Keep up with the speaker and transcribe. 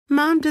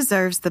Mom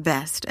deserves the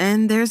best,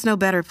 and there's no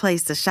better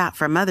place to shop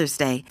for Mother's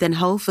Day than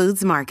Whole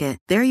Foods Market.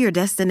 They're your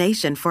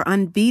destination for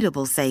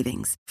unbeatable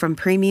savings, from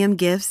premium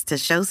gifts to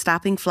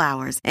show-stopping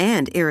flowers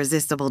and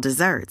irresistible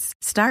desserts.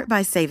 Start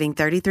by saving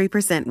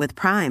 33% with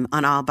Prime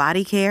on all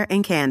body care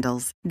and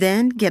candles.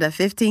 Then get a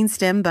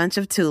 15-stem bunch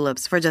of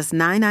tulips for just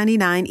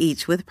 $9.99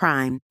 each with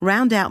Prime.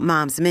 Round out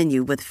Mom's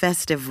menu with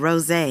festive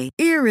rosé,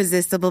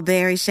 irresistible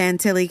berry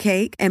chantilly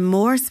cake, and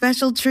more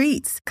special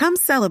treats. Come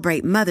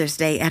celebrate Mother's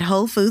Day at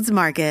Whole Foods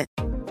Market.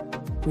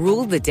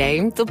 Rule the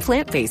day the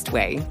plant-based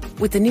way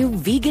with the new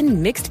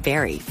vegan mixed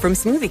berry from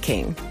Smoothie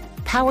King.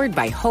 Powered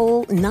by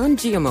whole,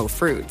 non-GMO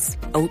fruits,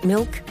 oat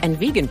milk, and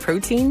vegan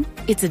protein,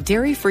 it's a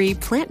dairy-free,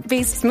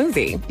 plant-based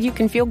smoothie you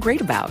can feel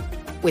great about.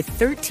 With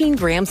 13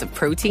 grams of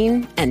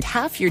protein and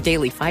half your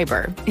daily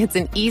fiber, it's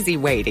an easy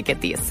way to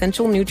get the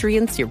essential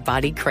nutrients your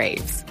body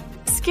craves.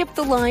 Skip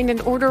the line and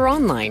order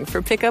online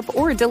for pickup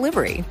or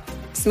delivery.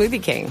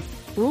 Smoothie King.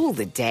 Rule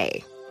the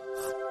day.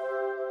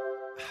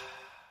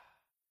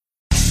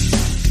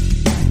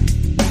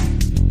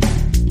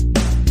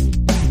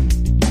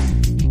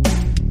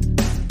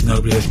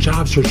 Nobody Has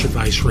Job Search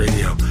Advice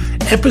Radio,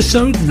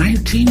 episode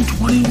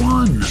 1921.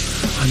 I'm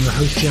your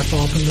host, Jeff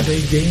Altman, the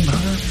Big Game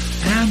Hunter,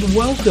 and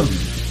welcome.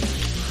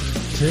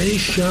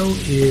 Today's show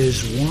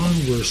is one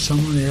where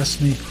someone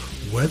asked me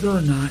whether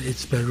or not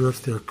it's better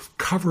if their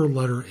cover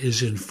letter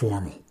is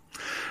informal.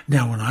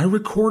 Now, when I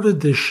recorded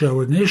this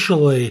show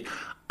initially,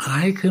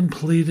 I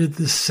completed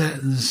the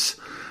sentence.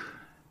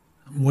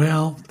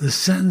 Well, the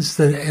sentence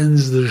that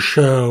ends the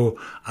show,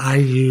 I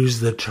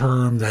use the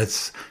term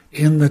that's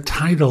in the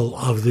title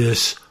of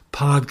this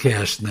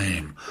podcast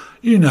name.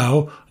 You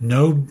know,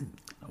 no,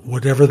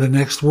 whatever the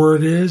next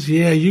word is.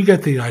 Yeah, you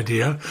get the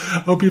idea.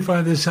 Hope you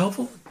find this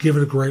helpful. Give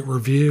it a great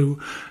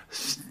review.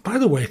 By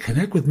the way,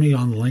 connect with me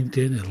on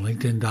LinkedIn at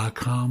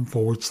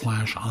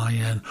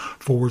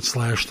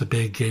linkedin.com/IN/The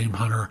Big Game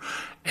Hunter.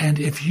 And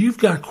if you've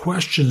got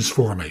questions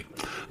for me,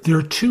 there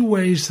are two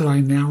ways that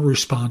I now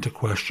respond to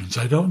questions.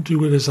 I don't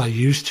do it as I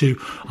used to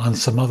on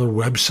some other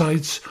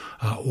websites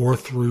or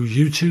through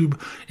YouTube.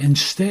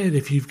 Instead,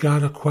 if you've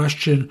got a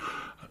question,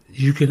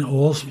 you can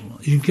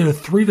get a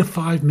 3 to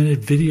 5 minute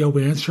video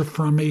answer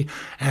from me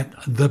at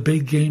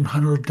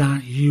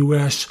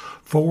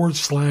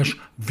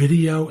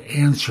thebiggamehunter.us/video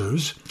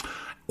answers.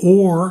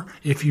 Or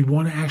if you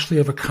want to actually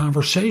have a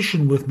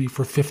conversation with me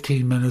for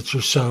 15 minutes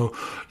or so,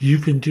 you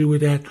can do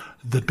it at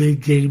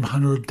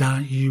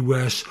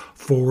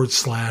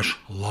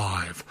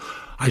thebiggamehunter.us/live.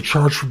 I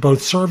charge for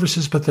both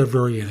services, but they're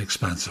very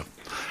inexpensive.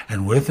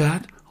 And with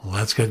that,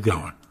 let's get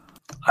going.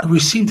 I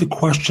received a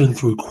question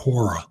through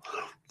Quora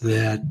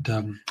that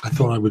I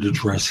thought I would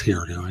address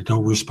here. Now, I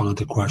don't respond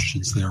to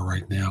questions there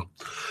right now.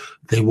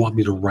 They want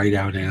me to write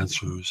out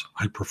answers.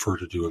 I prefer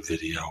to do a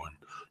video and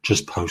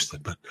just post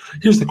it. But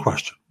here's the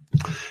question.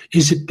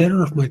 Is it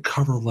better if my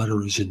cover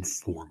letter is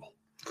informal?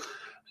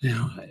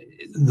 Now,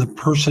 the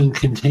person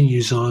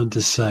continues on to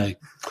say,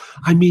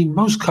 I mean,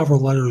 most cover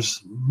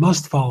letters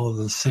must follow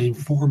the same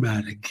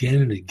format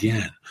again and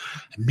again.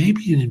 And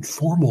maybe an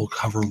informal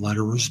cover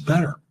letter is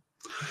better.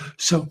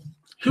 So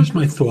here's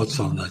my thoughts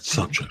on that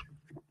subject.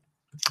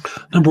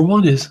 Number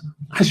one is,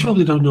 I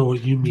certainly don't know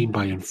what you mean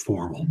by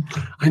informal.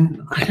 I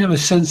have a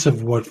sense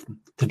of what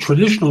the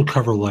traditional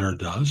cover letter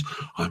does.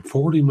 I'm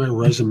forwarding my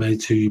resume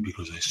to you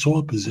because I saw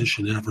a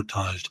position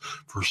advertised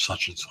for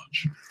such and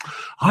such.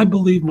 I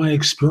believe my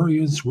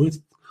experience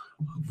with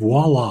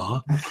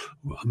voila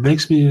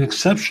makes me an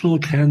exceptional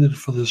candidate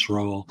for this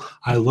role.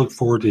 I look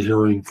forward to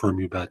hearing from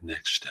you about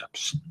next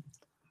steps.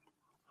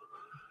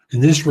 In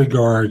this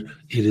regard,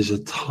 it is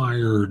a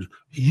tired,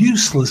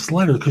 useless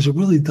letter because it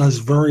really does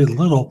very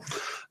little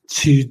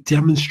to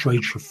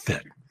demonstrate your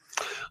fit.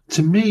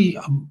 To me,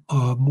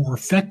 a more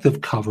effective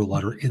cover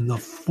letter in the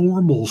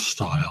formal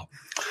style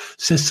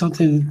says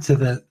something to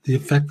the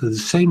effect of the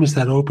same as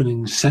that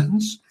opening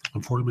sentence.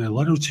 I'm forwarding my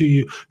letter to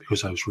you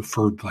because I was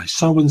referred by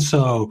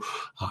so-and-so.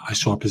 I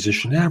saw a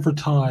position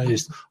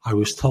advertised. I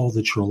was told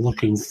that you're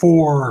looking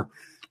for,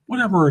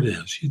 whatever it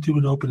is. You do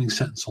an opening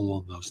sentence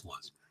along those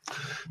lines.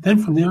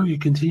 Then from there, you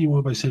continue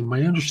on by saying,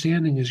 my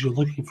understanding is you're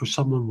looking for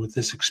someone with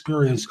this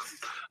experience.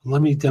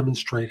 Let me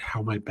demonstrate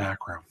how my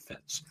background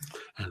fits.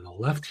 And in the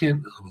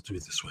left-hand, I'll do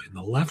it this way. In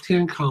the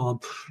left-hand column,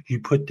 you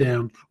put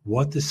down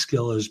what the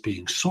skill is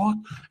being sought.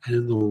 And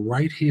in the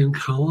right-hand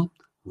column,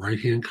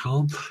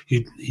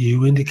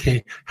 you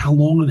indicate how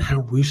long and how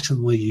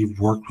recently you've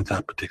worked with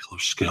that particular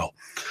skill.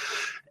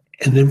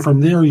 And then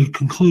from there, you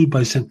conclude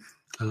by saying,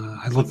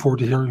 I look forward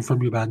to hearing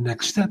from you about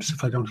next steps.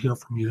 If I don't hear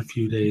from you in a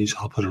few days,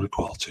 I'll put in a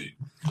call to you.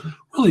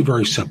 Really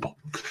very simple.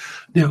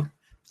 Now,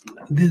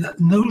 the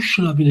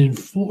notion of an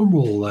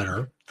informal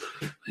letter,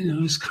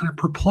 is kind of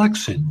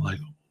perplexing. Like,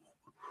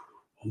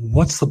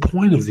 what's the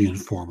point of the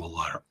informal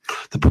letter?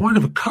 The point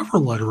of a cover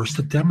letter is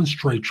to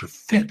demonstrate your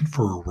fit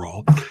for a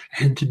role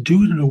and to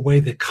do it in a way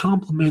that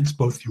complements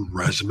both your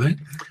resume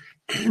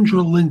and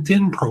your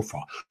LinkedIn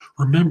profile.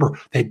 Remember,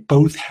 they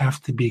both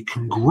have to be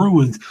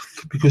congruent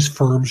because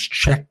firms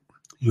check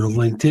your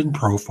LinkedIn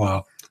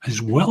profile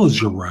as well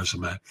as your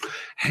resume.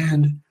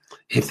 And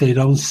If they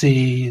don't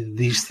see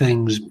these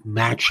things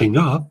matching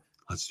up,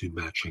 let's do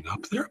matching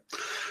up there,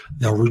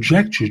 they'll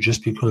reject you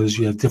just because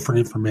you have different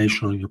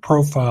information on your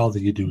profile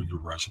than you do in your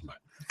resume.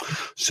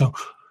 So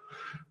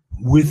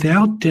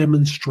without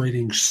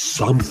demonstrating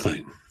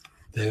something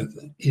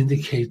that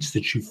indicates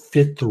that you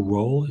fit the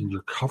role in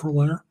your cover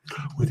letter,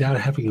 without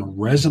having a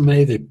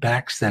resume that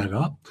backs that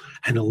up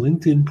and a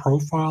LinkedIn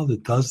profile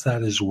that does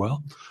that as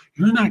well,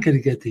 you're not going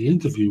to get the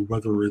interview,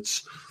 whether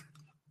it's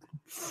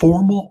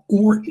formal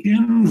or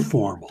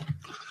informal.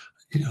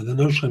 The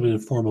notion of an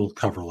informal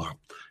cover letter.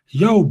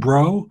 Yo,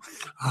 bro,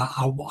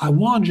 I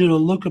wanted you to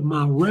look at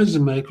my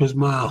resume because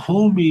my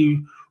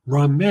homie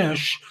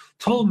Ramesh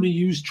told me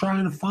you was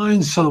trying to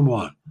find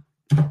someone.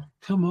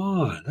 Come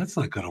on, that's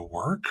not going to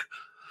work.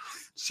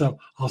 So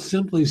I'll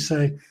simply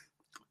say,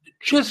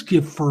 just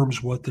give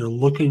firms what they're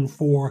looking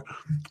for.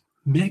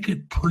 Make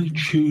it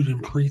pre-chewed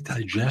and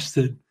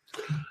pre-digested.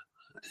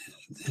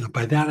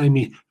 By that I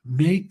mean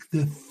make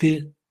the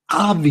fit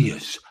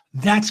obvious.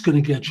 That's going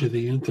to get you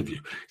the interview.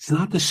 It's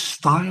not the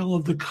style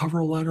of the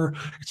cover letter.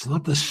 It's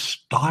not the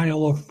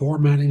style of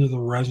formatting of the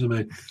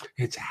resume.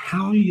 It's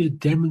how you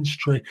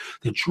demonstrate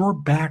that your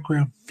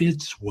background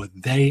fits what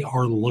they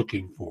are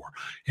looking for.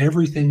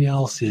 Everything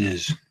else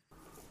is.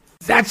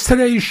 That's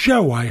today's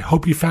show. I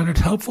hope you found it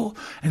helpful.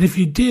 And if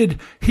you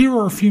did, here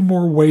are a few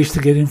more ways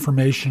to get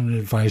information and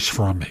advice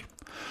from me.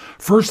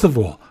 First of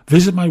all,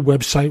 visit my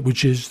website,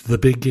 which is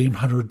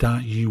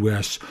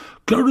thebiggamehunter.us.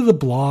 Go to the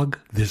blog.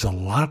 There's a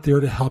lot there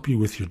to help you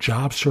with your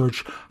job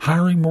search,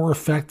 hiring more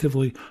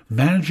effectively,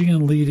 managing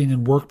and leading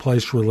in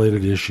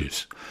workplace-related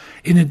issues.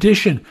 In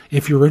addition,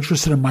 if you're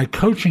interested in my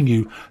coaching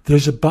you,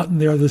 there's a button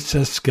there that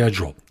says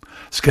schedule.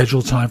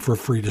 Schedule time for a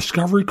free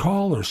discovery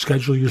call or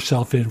schedule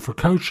yourself in for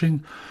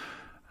coaching.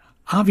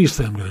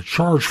 Obviously, I'm going to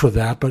charge for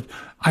that, but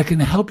I can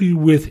help you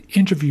with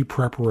interview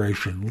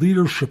preparation,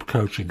 leadership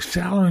coaching,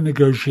 salary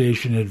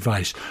negotiation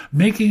advice,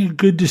 making a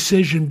good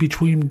decision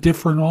between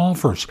different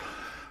offers,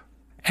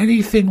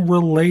 anything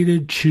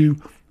related to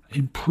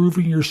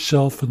improving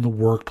yourself in the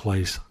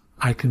workplace,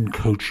 I can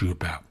coach you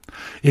about.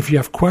 If you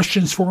have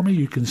questions for me,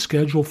 you can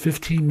schedule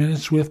 15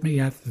 minutes with me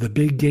at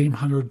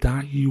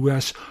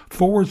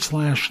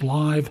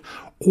thebiggamehunter.us/live,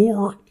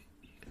 or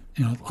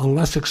a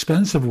less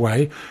expensive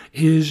way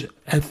is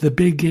at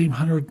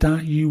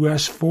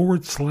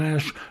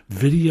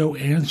thebiggamehunter.us/video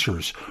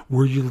answers,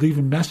 where you leave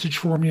a message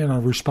for me and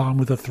I'll respond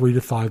with a 3 to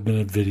 5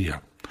 minute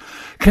video.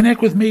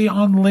 Connect with me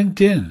on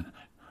LinkedIn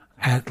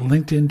at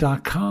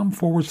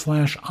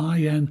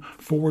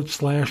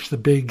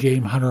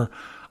linkedin.com/in/thebiggamehunter.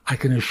 I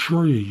can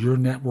assure you your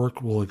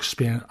network will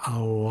expand a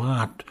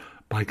lot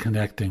by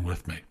connecting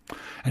with me.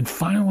 And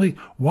finally,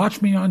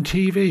 watch me on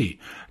TV.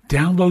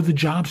 Download the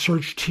Job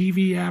Search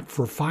TV app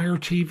for Fire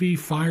TV,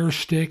 Fire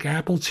Stick,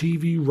 Apple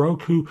TV,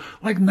 Roku,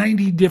 like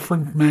 90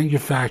 different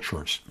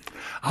manufacturers.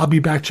 I'll be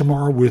back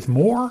tomorrow with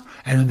more,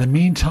 and in the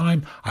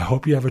meantime, I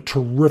hope you have a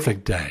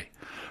terrific day.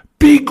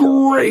 Be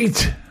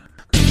great!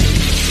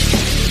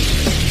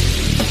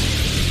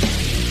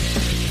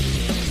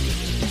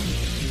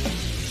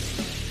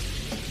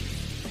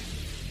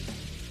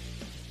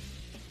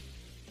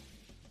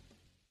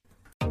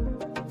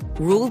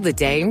 Rule the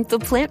day the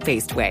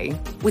plant-based way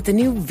with the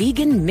new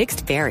vegan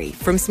mixed berry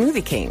from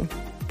Smoothie King.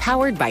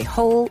 Powered by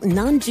whole,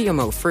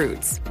 non-GMO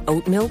fruits,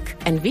 oat milk,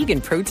 and vegan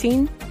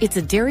protein, it's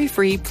a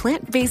dairy-free,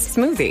 plant-based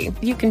smoothie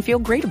you can feel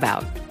great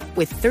about.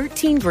 With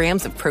 13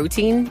 grams of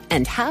protein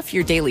and half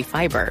your daily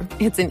fiber,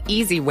 it's an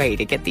easy way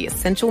to get the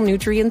essential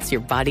nutrients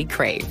your body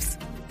craves.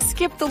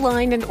 Skip the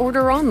line and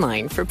order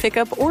online for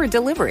pickup or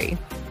delivery.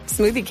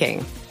 Smoothie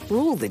King.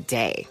 Rule the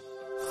day.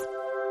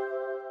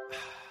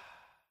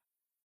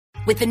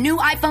 With the new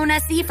iPhone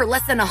SE for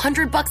less than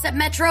 $100 at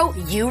Metro,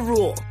 you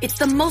rule. It's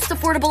the most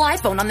affordable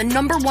iPhone on the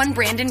 #1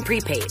 brand in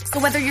prepaid. So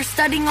whether you're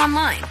studying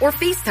online or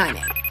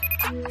FaceTiming.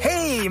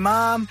 Hey,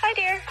 Mom. Hi,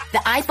 dear. The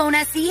iPhone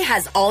SE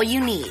has all you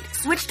need.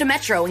 Switch to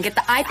Metro and get the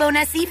iPhone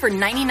SE for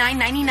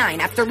 $99.99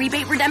 after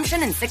rebate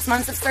redemption and 6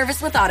 months of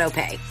service with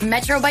AutoPay.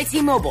 Metro by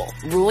T-Mobile.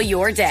 Rule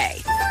your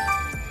day.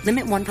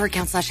 Limit 1 per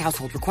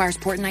account/household. Requires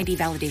port and ID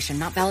validation.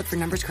 Not valid for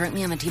numbers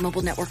currently on the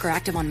T-Mobile network or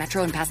active on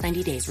Metro in past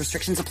 90 days.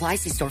 Restrictions apply.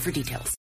 See store for details.